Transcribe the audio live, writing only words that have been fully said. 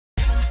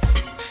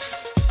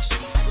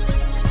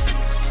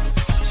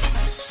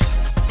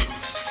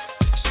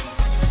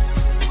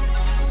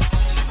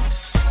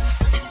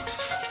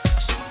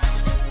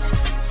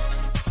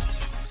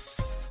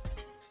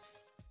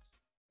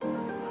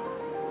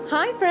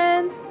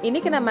friends,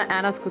 இன்னைக்கு நம்ம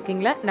ஆனாஸ்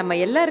குக்கிங்ல நம்ம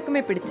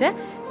எல்லாருக்குமே பிடிச்ச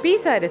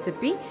பீஸா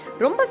ரெசிபி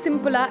ரொம்ப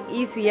சிம்பிளா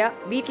ஈஸியா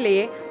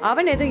வீட்லயே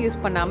அவன் எதுவும் யூஸ்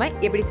பண்ணாம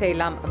எப்படி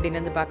செய்யலாம் அப்படின்னு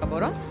வந்து பார்க்க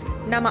போறோம்.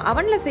 நம்ம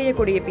அவன்ல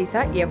செய்யக்கூடிய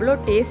பீஸா எவ்வளோ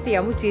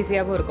டேஸ்டியாகவும்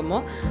சீஸியாகவும் இருக்குமோ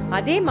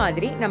அதே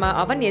மாதிரி நம்ம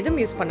அவன் எதுவும்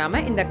யூஸ்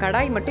பண்ணாம இந்த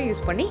கடாய் மட்டும்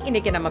யூஸ் பண்ணி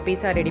இன்னைக்கு நம்ம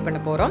பீஸா ரெடி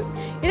பண்ண போறோம்.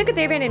 இதுக்கு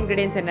தேவையான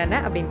இன்கிரிடியன்ஸ்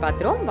என்னென்ன அப்படின்னு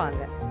பார்த்துருவோம்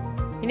வாங்க.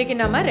 இன்னைக்கு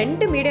நம்ம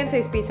 2 மீடியம்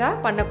சைஸ் பீஸா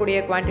பண்ணக்கூடிய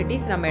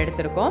குவான்டிட்டிஸ் நம்ம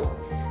எடுத்திருக்கோம்.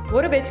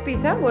 ஒரு வெஜ்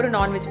பீஸா ஒரு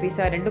நான்வெஜ்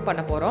பீஸா ரெண்டும்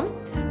பண்ண போகிறோம்.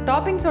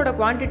 டாப்பிங்ஸோட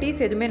குவான்டிட்டிஸ்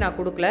எதுவுமே நான்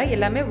கொடுக்கல,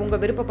 எல்லாமே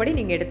உங்கள் விருப்பப்படி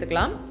நீங்கள்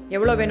எடுத்துக்கலாம்,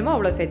 எவ்வளோ வேணுமோ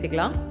அவ்வளோ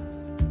சேர்த்துக்கலாம்.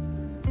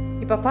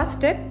 இப்போ ஃபர்ஸ்ட்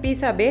ஸ்டெப்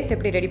பீஸா பேஸ்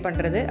எப்படி ரெடி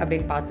பண்ணுறது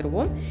அப்படின்னு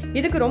பார்த்துருவோம்.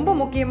 இதுக்கு ரொம்ப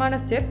முக்கியமான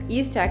ஸ்டெப்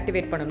ஈஸ்ட்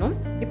ஆக்டிவேட் பண்ணணும்.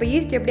 இப்போ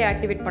ஈஸ்ட் எப்படி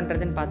ஆக்டிவேட்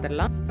பண்ணுறதுன்னு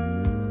பார்த்துடலாம்.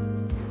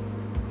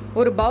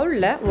 ஒரு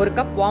பவுலில் 1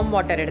 கப் வார்ம்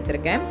வாட்டர்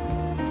எடுத்திருக்கேன்.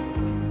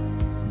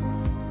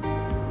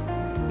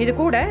 இது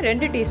கூட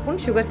 2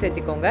 டீஸ்பூன் சுகர்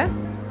சேர்த்திக்கோங்க.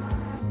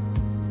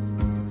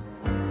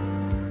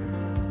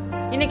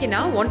 இன்னைக்கு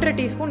நான் 1.5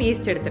 டீஸ்பூன்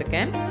ஈஸ்ட்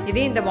எடுத்திருக்கேன்.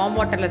 இதே இந்த வார்ம்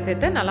வாட்டரில்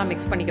சேர்த்து நல்லா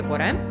மிக்ஸ் பண்ணிக்க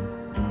போகிறேன்.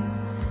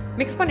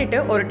 மிக்ஸ் பண்ணிவிட்டு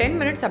ஒரு 10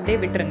 மினிட்ஸ் அப்படியே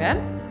விட்டுருங்க.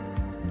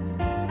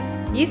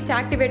 ஈஸ்ட்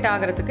ஆக்டிவேட்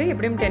ஆகிறதுக்கு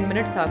எப்படியும் 10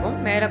 மினிட்ஸ் ஆகும்.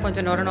 மேலே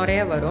கொஞ்சம்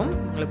நுரையாக வரும்,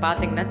 உங்களுக்கு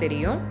பார்த்தீங்கன்னா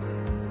தெரியும்.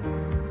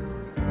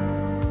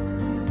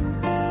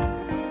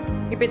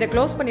 இப்போ இதை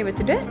க்ளோஸ் பண்ணி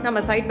வச்சுட்டு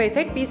நம்ம side by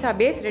side pizza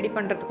base ready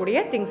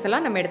பண்ணுறதுக்குரிய things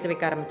எல்லாம் நம்ம எடுத்து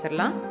வைக்க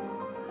ஆரம்பிச்சிடலாம்.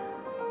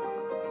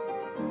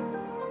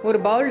 ஒரு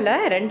பவுலில்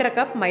 2.5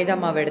 கப் மைதா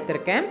மாவு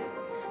எடுத்திருக்கேன்.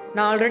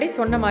 நான் ஆல்ரெடி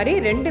சொன்ன மாதிரி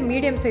 2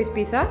 மீடியம் சைஸ்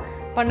பீஸா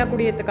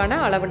பண்ணக்கூடியதுக்கான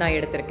அளவு நான்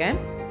எடுத்திருக்கேன்.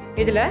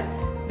 இதில்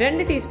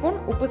 2 டீஸ்பூன்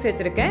உப்பு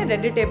சேர்த்துருக்கேன்,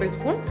 2 table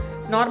spoon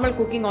normal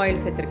cooking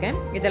oil சேர்த்துருக்கேன்.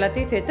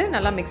 இதெல்லாத்தையும் சேர்த்து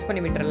நல்லா மிக்ஸ்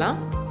பண்ணி விட்டுறலாம்.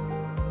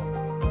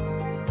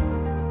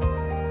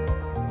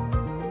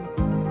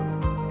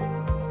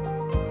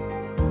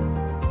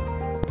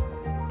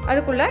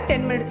 அதுக்குள்ளே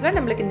 10 மினிட்ஸில்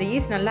நம்மளுக்கு இந்த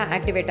ஈஸ்ட் நல்லா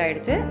ஆக்டிவேட்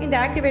ஆகிடுச்சு. இந்த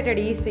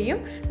ஆக்டிவேட்டட்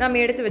ஈஸ்டையும்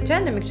நம்ம எடுத்து வச்ச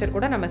அந்த மிக்சர்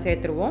கூட நம்ம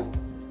சேர்த்துருவோம்.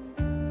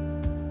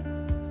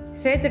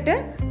 சேர்த்துட்டு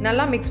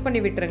நல்லா மிக்ஸ் பண்ணி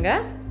விட்டுருங்க.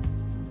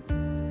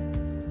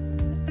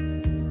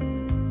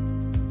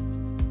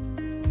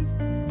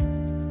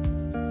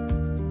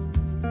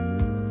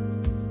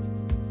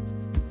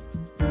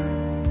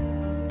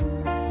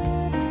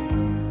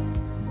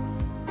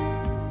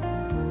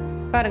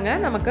 பாருங்க,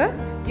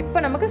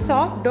 நமக்கு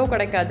சாஃப்ட் டோ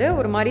கிடைக்காது,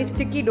 ஒரு மாதிரி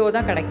ஸ்டிக்கி டோ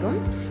தான் கிடைக்கும்.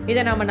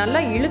 இதை நம்ம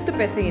நல்லா இழுத்து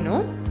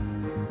பிசையணும்.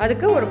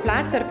 அதுக்கு ஒரு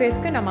ஃப்ளாட்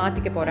சர்ஃபேஸ்க்கு நான்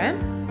மாற்றிக்க போகிறேன்.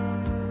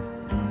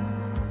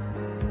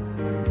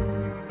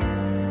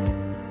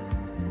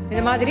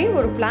 இந்த மாதிரி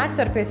ஒரு ஃப்ளாட்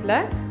சர்ஃபேஸில்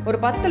ஒரு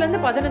 10லேருந்து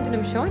 15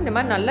 நிமிஷம் இந்த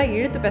மாதிரி நல்லா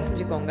இழுத்து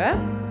பிசைஞ்சிக்கோங்க.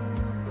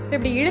 ஸோ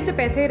இப்படி இழுத்து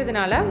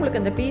பிசைகிறதுனால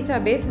உங்களுக்கு இந்த பீஸா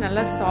பேஸ்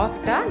நல்லா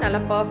சாஃப்டாக நல்லா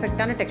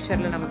பர்ஃபெக்டான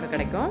டெக்ஸ்சரில் நமக்கு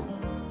கிடைக்கும்.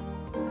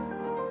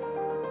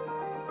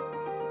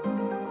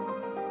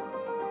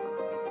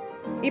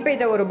 இப்போ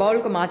இதை ஒரு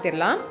பவுலுக்கு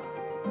மாற்றிடலாம்.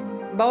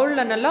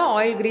 பவுலில் நல்லா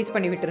ஆயில் கிரீஸ்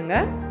பண்ணி விட்டுருங்க.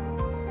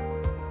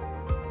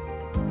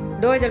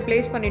 டோ இதில்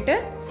பிளேஸ் பண்ணிவிட்டு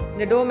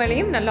இந்த டோ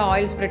மேலேயும் நல்லா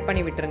ஆயில் ஸ்ப்ரெட்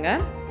பண்ணி விட்டுருங்க.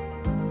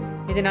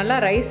 இது நல்லா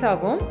ரைஸ்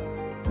ஆகும்,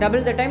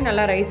 டபுள் த டைம்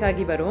நல்லா ரைஸ்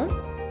ஆகி வரும்.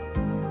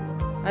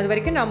 அது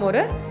வரைக்கும் நம்ம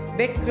ஒரு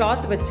வெட்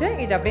கிளாத் வச்சு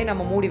இதை அப்படியே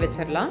நம்ம மூடி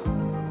வச்சிடலாம்.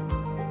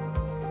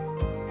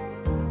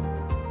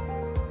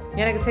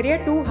 எனக்கு சரியா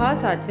 2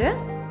 ஹார்ஸ் ஆச்சு.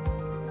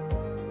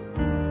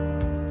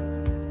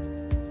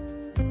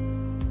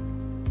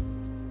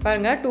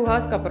 பாருங்க, 2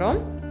 ஹார்ஸ்க்கு அப்புறம்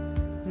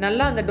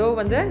நல்லா அந்த டோ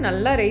வந்து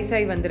நல்லா ரைஸ்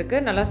ஆகி வந்திருக்கு,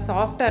 நல்லா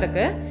சாஃப்டாக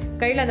இருக்கு.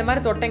 கையில் அந்த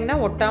மாதிரி தொட்டிங்கன்னா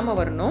ஒட்டாமல்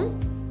வரணும்.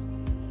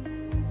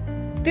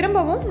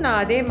 திரும்பவும் நான்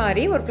அதே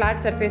மாதிரி ஒரு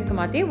ஃப்ளாட் சர்ஃபேஸ்க்கு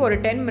மாற்றி ஒரு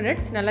 10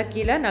 மினிட்ஸ் நல்லா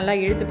கீழே நல்லா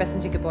இழுத்து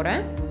பிசைஞ்சிக்க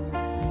போகிறேன்.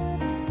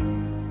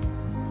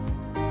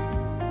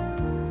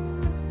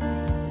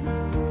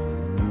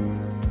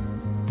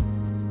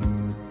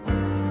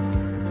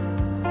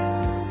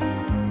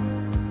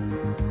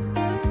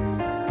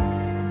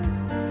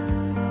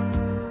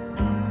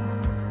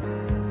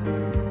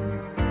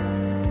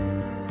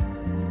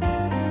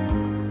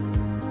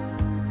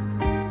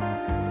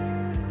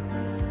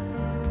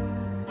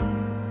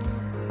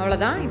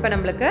 அவ்வளோதான், இப்போ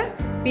நம்மளுக்கு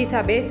பீஸா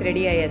பேஸ்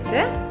ரெடி ஆயாச்சு.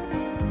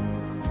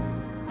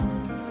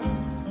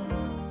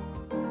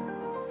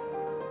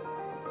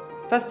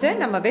 ஃபஸ்ட்டு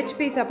நம்ம வெஜ்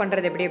பீஸா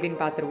பண்ணுறது எப்படி அப்படின்னு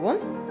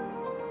பார்த்துருவோம்.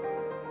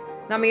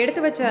 நம்ம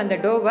எடுத்து வச்ச அந்த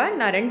டோவை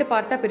நான் 2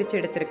 பார்ட்டாக பிரித்து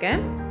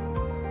எடுத்திருக்கேன்.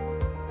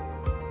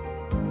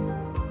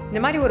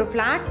 இந்த மாதிரி ஒரு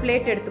ஃப்ளாட்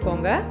பிளேட்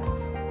எடுத்துக்கோங்க.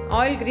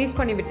 ஆயில் கிரீஸ்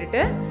பண்ணி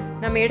விட்டுட்டு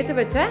நம்ம எடுத்து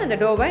வச்ச அந்த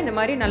டோவை இந்த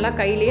மாதிரி நல்லா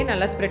கையிலேயே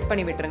நல்லா ஸ்ப்ரெட்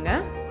பண்ணி விட்டுருங்க.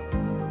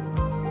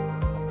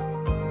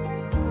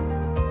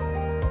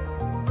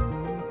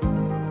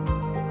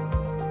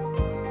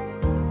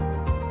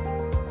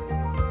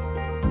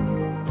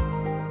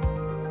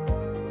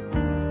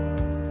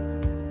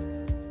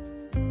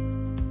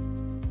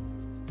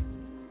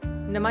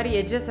 இந்த மாதிரி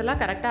எட்ஜஸ் எல்லாம்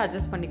கரெக்டாக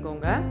அட்ஜஸ்ட்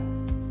பண்ணிக்கோங்க.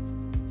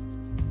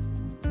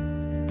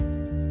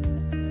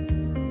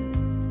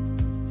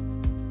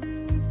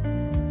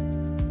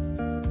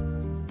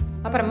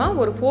 அப்புறமா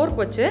ஒரு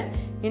ஃபோர்க் வச்சு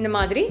இந்த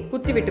மாதிரி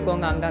குத்தி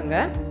விட்டுக்கோங்க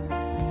அங்கங்கே.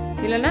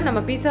 இல்லைன்னா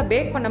நம்ம பீஸா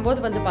பேக்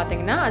பண்ணும்போது வந்து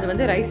பார்த்தீங்கன்னா அது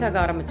வந்து ரைஸ் ஆக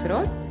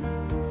ஆரம்பிச்சிடும்.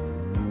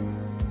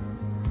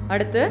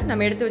 அடுத்து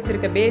நம்ம எடுத்து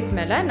வச்சிருக்க பேஸ்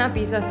மேலே நான்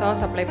பீஸா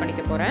சாஸ் அப்ளை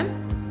பண்ணிக்க போகிறேன்.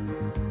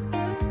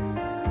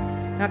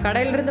 நான்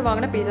கடையிலேருந்து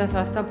வாங்கின பீஸா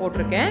சாஸ் தான்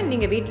போட்டிருக்கேன்.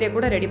 நீங்கள் வீட்டிலே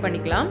கூட ரெடி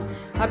பண்ணிக்கலாம்.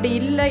 அப்படி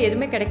இல்லை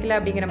எதுவுமே கிடைக்கல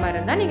அப்படிங்கிற மாதிரி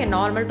இருந்தால் நீங்கள்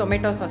நார்மல்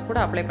டொமேட்டோ சாஸ் கூட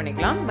அப்ளை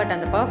பண்ணிக்கலாம். பட்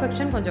அந்த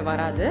பர்ஃபெக்ஷன் கொஞ்சம்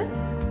வராது.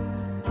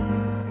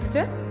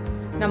 நெக்ஸ்ட்டு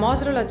நான்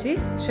மொசரல்லா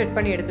சீஸ் ஷ்ரெட்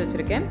பண்ணி எடுத்து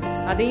வச்சுருக்கேன்.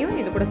 அதையும்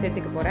இது கூட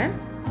சேர்த்துக்க போகிறேன்.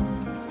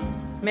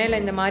 மேலே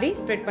இந்த மாதிரி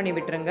ஸ்ப்ரெட் பண்ணி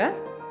விட்டுருங்க.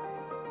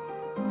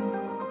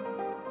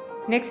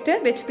 நெக்ஸ்ட்டு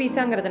வெஜ்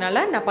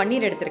பீஸாங்கிறதுனால நான்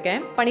பன்னீர்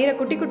எடுத்திருக்கேன். பன்னீரை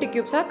குட்டி குட்டி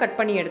க்யூப்ஸாக கட்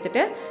பண்ணி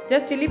எடுத்துகிட்டு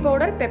just chilli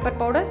powder, pepper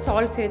powder,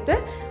 salt சேர்த்து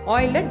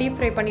ஆயிலில் டீப்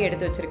ஃப்ரை பண்ணி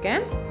எடுத்து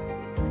வச்சுருக்கேன்.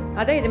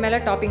 அதை இது மேலே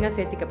டாப்பிங்காக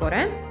சேர்த்திக்க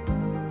போகிறேன்.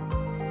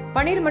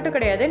 பன்னீர் மட்டும்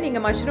கிடையாது,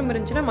 நீங்கள் மஷ்ரூம்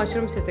இருந்துச்சுன்னா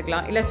மஷ்ரூம்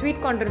சேர்த்துக்கலாம். இல்லை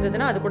ஸ்வீட் கார்ன்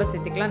இருந்ததுன்னா அது கூட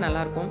சேர்த்துக்கலாம்,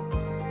 நல்லாயிருக்கும்.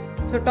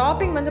 ஸோ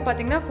டாப்பிங் வந்து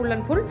பார்த்திங்கன்னா ஃபுல்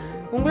அண்ட் ஃபுல்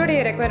உங்களுடைய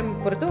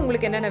ரெக்குயர்மெண்ட் பொறுத்து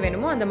உங்களுக்கு என்னென்ன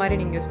வேணுமோ அந்த மாதிரி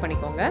நீங்கள் யூஸ்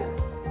பண்ணிக்கோங்க.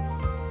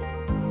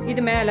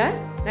 இது மேலே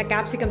நான்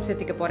கேப்சிகம்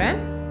சேர்த்திக்க போகிறேன்.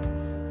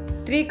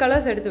 3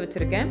 கலர்ஸ் எடுத்து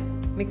வச்சுருக்கேன்.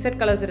 மிக்சட்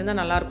கலர்ஸ் இருந்தால்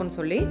நல்லாயிருக்கும்னு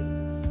சொல்லி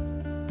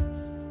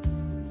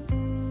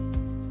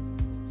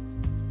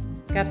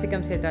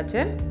கேப்சிகம்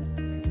சேர்த்தாச்சு.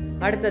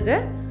 அடுத்தது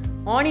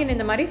ஆனியன்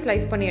இந்த மாதிரி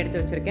ஸ்லைஸ் பண்ணி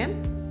எடுத்து வச்சுருக்கேன்.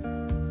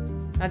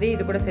 அதையும்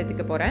இது கூட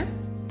சேர்த்துக்க போகிறேன்.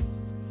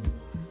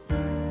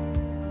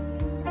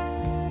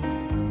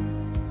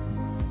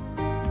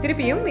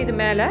 திருப்பியும் இது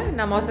மேலே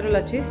நான்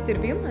மொசரல்லா சீஸ்,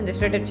 திருப்பியும் அந்த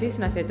ஷ்ரெட்டட்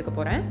சீஸ் நான் சேர்த்துக்க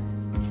போகிறேன்.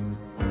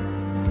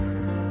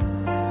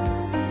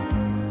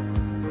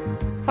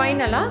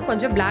 ஃபைனலாக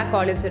கொஞ்சம் பிளாக்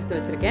ஆலிவ்ஸ் எடுத்து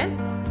வச்சுருக்கேன்.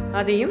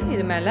 அதையும்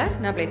இது மேலே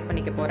நான் ப்ளேஸ்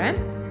பண்ணிக்க போகிறேன்.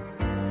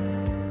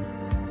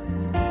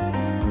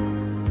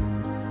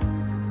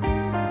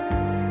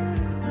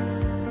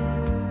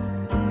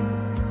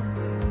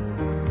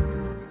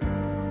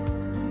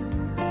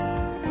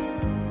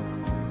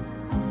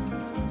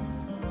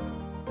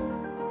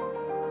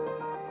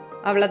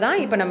 அவ்வளோதான்.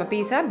 இப்போ நம்ம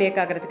பீஸா பேக்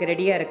ஆகிறதுக்கு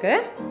ரெடியாக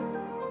இருக்குது.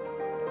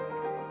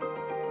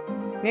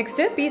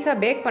 நெக்ஸ்ட்டு பீஸா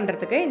பேக்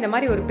பண்ணுறதுக்கு இந்த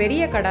மாதிரி ஒரு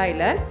பெரிய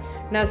கடாயில்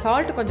நான்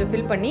சால்ட் கொஞ்சம்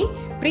ஃபில் பண்ணி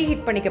ப்ரீ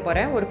ஹீட் பண்ணிக்க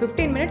போகிறேன். ஒரு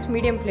 15 மினிட்ஸ்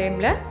மீடியம்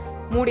ஃப்ளேமில்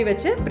மூடி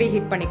வச்சு ப்ரீ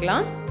ஹீட்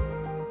பண்ணிக்கலாம்.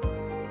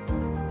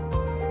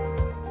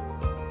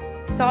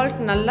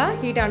 சால்ட் நல்லா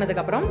ஹீட்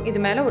ஆனதுக்கப்புறம்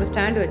இது மேலே ஒரு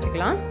ஸ்டாண்டு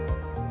வச்சுக்கலாம்.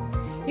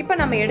 இப்போ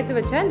நம்ம எடுத்து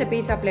வச்ச இந்த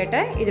பீஸா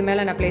பிளேட்டை இது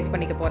மேலே நான் ப்ளேஸ்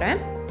பண்ணிக்க போகிறேன்.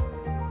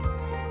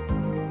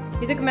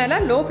 இதுக்கு மேலே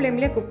லோ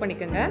ஃப்ளேம்லேயே குக்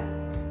பண்ணிக்கோங்க.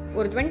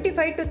 ஒரு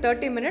 25 to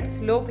 30 மினிட்ஸ்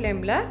லோ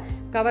ஃப்ளேமில்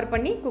கவர்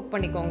பண்ணி குக்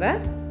பண்ணிக்கோங்க.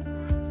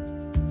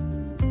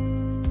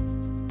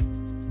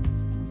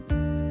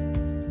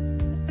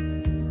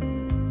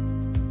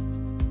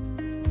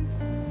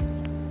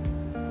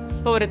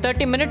 இப்போ ஒரு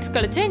 30 மினிட்ஸ்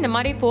கழிச்சு இந்த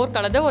மாதிரி 4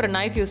 கலதை ஒரு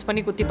நைஃப் யூஸ்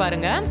பண்ணி குத்தி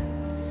பாருங்கள்.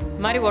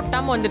 இந்த மாதிரி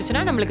ஒட்டாமல்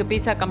வந்துருச்சுன்னா நம்மளுக்கு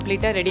பீஸா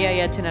கம்ப்ளீட்டாக ரெடி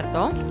ஆயாச்சுன்னு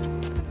அர்த்தம்.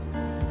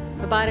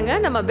 இப்போ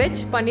பாருங்கள், நம்ம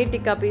வெஜ் பன்னீர்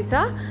டிக்கா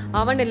பீஸா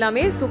அவன்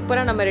எல்லாமே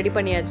சூப்பராக நம்ம ரெடி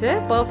பண்ணியாச்சு.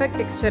 பர்ஃபெக்ட்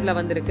டெக்ஸ்சரில்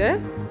வந்திருக்கு.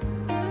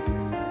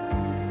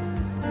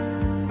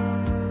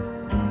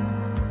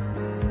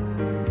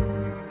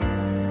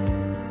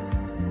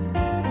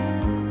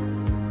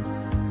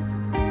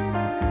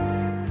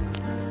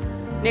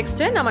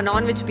 நெக்ஸ்ட்டு நம்ம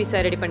நான்வெஜ் பீஸா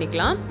ரெடி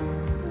பண்ணிக்கலாம்.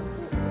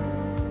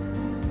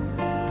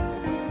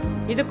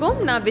 இதுக்கும்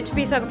நான் வெஜ்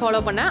பீஸாக்கு ஃபாலோ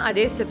பண்ண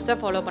அதே ஸ்டெப்ஸ் தான்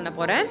ஃபாலோ பண்ண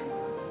போகிறேன்.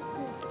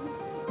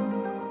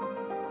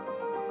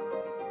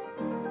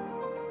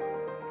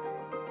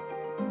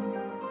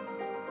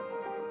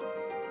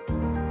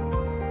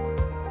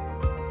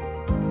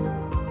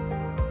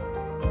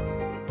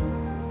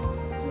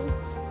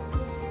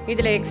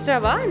 இதில்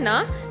எக்ஸ்ட்ராவாக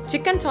நான்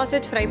சிக்கன்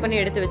சாசேஜ் ஃப்ரை பண்ணி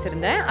எடுத்து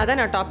வச்சுருந்தேன். அதை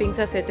நான்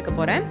டாப்பிங்ஸாக சேர்த்துக்க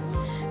போகிறேன்.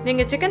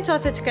 நீங்கள் சிக்கன்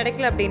சாசேஜ்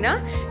கிடைக்கல அப்படின்னா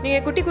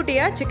நீங்கள் குட்டி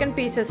குட்டியாக சிக்கன்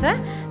பீசஸை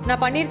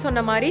நான் பன்னீர்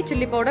சொன்ன மாதிரி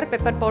chilli powder,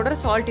 pepper powder,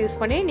 salt use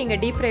பண்ணி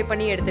நீங்கள் டீப் ஃப்ரை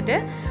பண்ணி எடுத்துகிட்டு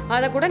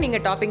அதை கூட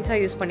நீங்கள்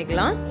டாப்பிங்ஸாக யூஸ்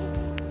பண்ணிக்கலாம்.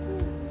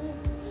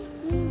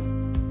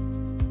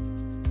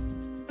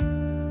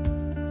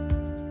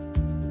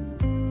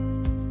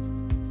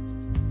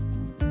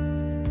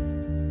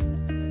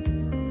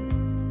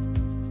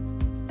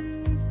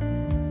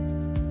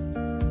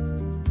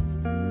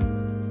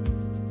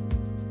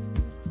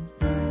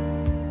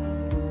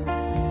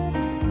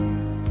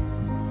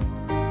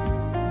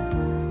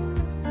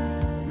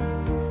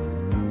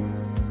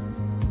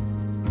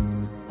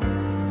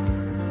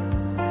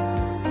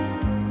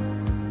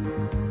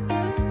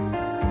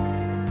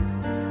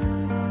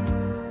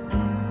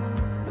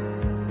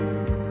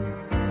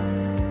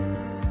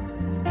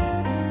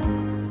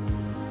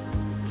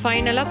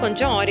 ஃபைனலாக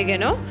கொஞ்சம்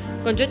ஆரிகனோ,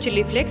 கொஞ்சம்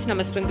சில்லி ஃப்ளேக்ஸ்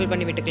நம்ம ஸ்ப்ரிங்கிள்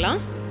பண்ணி விட்டுக்கலாம்.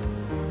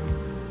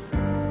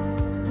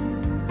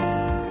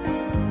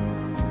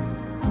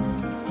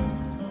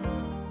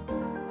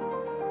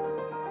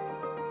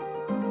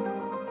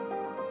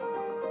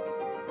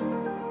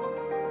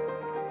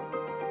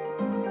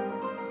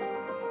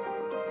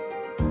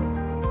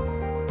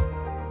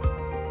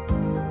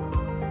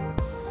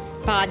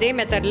 இப்போ அதே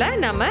மெத்தடில்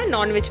நம்ம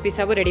நான்வெஜ்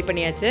பீஸாவும் ரெடி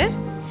பண்ணியாச்சு.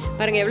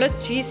 பாருங்கள் எவ்வளோ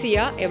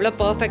சீஸியாக எவ்வளோ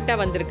பர்ஃபெக்டாக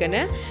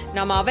வந்திருக்குன்னு.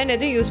 நம்ம அவன்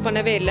எதுவும் யூஸ்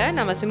பண்ணவே இல்லை,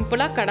 நம்ம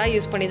சிம்பிளாக கடாய்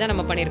யூஸ் பண்ணி தான்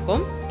நம்ம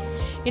பண்ணியிருக்கோம்.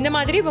 இந்த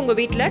மாதிரி உங்கள்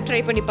வீட்டில் ட்ரை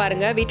பண்ணி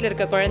பாருங்கள். வீட்டில்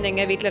இருக்க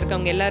குழந்தைங்க, வீட்டில்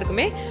இருக்கவங்க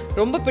எல்லாருக்குமே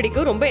ரொம்ப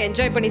பிடிக்கும், ரொம்ப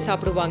என்ஜாய் பண்ணி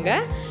சாப்பிடுவாங்க.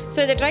 ஸோ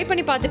இதை ட்ரை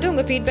பண்ணி பார்த்துட்டு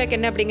உங்கள் ஃபீட்பேக்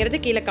என்ன அப்படிங்கிறது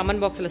கீழே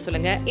கமெண்ட் பாக்ஸில்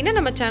சொல்லுங்கள். இன்னும்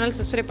நம்ம சேனல்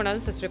சப்ஸ்கிரைப்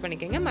பண்ணாலும் சப்ஸ்கிரைப்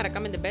பண்ணிக்கோங்க.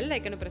 மறக்காமல் இந்த பெல்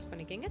ஐக்கனும் ப்ரெஸ்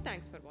பண்ணிக்கோங்க.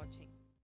 தேங்க்ஸ் ஃபார் வாட்சிங்.